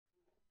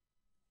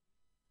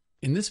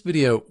In this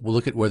video, we'll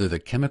look at whether the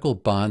chemical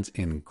bonds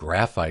in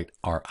graphite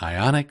are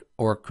ionic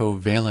or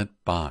covalent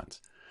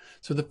bonds.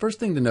 So the first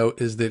thing to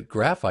note is that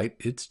graphite,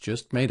 it's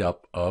just made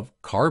up of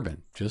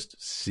carbon, just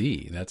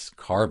C, that's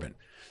carbon.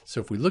 So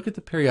if we look at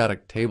the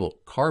periodic table,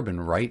 carbon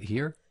right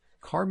here,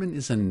 carbon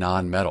is a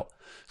nonmetal.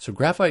 So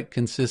graphite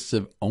consists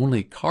of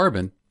only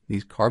carbon,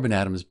 these carbon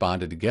atoms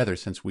bonded together.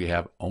 Since we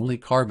have only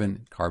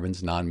carbon,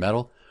 carbon's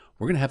nonmetal,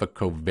 we're going to have a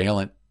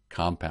covalent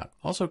compound,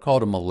 also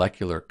called a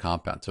molecular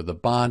compound. So the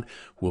bond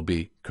will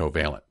be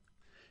covalent.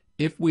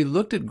 If we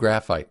looked at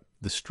graphite,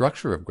 the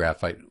structure of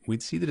graphite,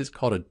 we'd see that it's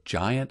called a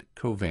giant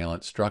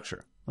covalent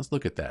structure. Let's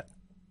look at that.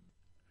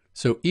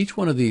 So each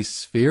one of these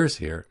spheres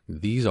here,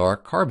 these are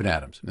carbon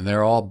atoms, and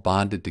they're all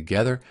bonded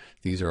together.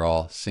 These are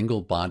all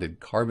single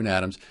bonded carbon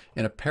atoms,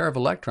 and a pair of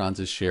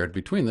electrons is shared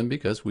between them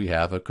because we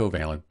have a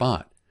covalent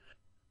bond.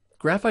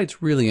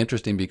 Graphite's really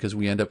interesting because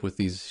we end up with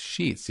these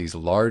sheets, these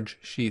large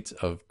sheets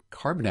of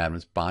carbon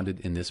atoms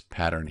bonded in this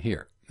pattern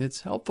here.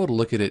 It's helpful to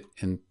look at it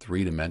in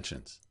 3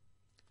 dimensions.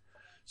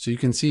 So you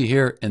can see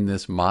here in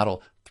this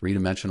model,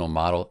 3-dimensional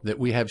model, that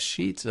we have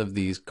sheets of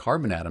these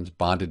carbon atoms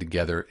bonded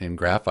together in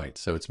graphite.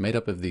 So it's made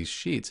up of these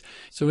sheets.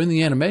 So in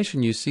the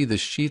animation, you see the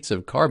sheets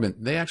of carbon,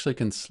 they actually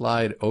can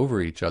slide over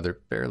each other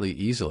fairly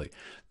easily.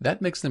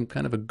 That makes them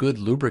kind of a good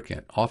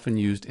lubricant, often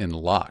used in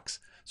locks.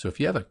 So if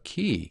you have a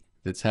key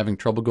that's having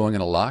trouble going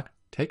in a lock,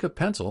 take a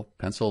pencil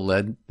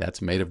lead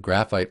that's made of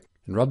graphite,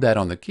 and rub that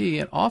on the key,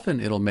 and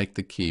often it'll make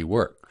the key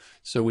work.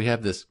 So we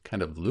have this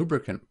kind of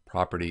lubricant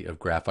property of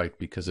graphite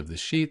because of the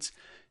sheets.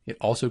 It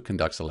also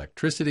conducts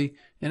electricity,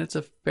 and it's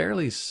a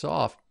fairly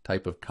soft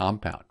type of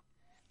compound.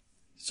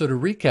 So to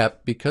recap,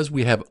 because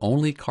we have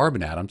only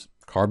carbon atoms,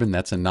 carbon,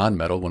 that's a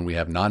nonmetal. When we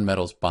have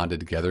nonmetals bonded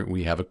together,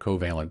 we have a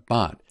covalent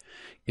bond.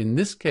 In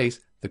this case,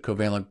 the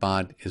covalent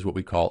bond is what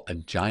we call a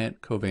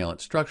giant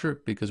covalent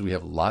structure because we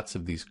have lots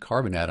of these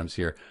carbon atoms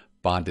here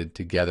bonded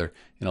together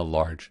in a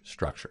large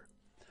structure.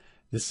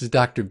 This is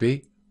Dr.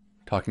 B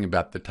talking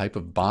about the type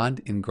of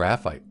bond in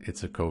graphite.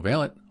 It's a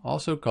covalent,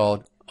 also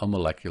called a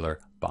molecular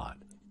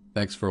bond.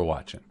 Thanks for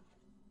watching.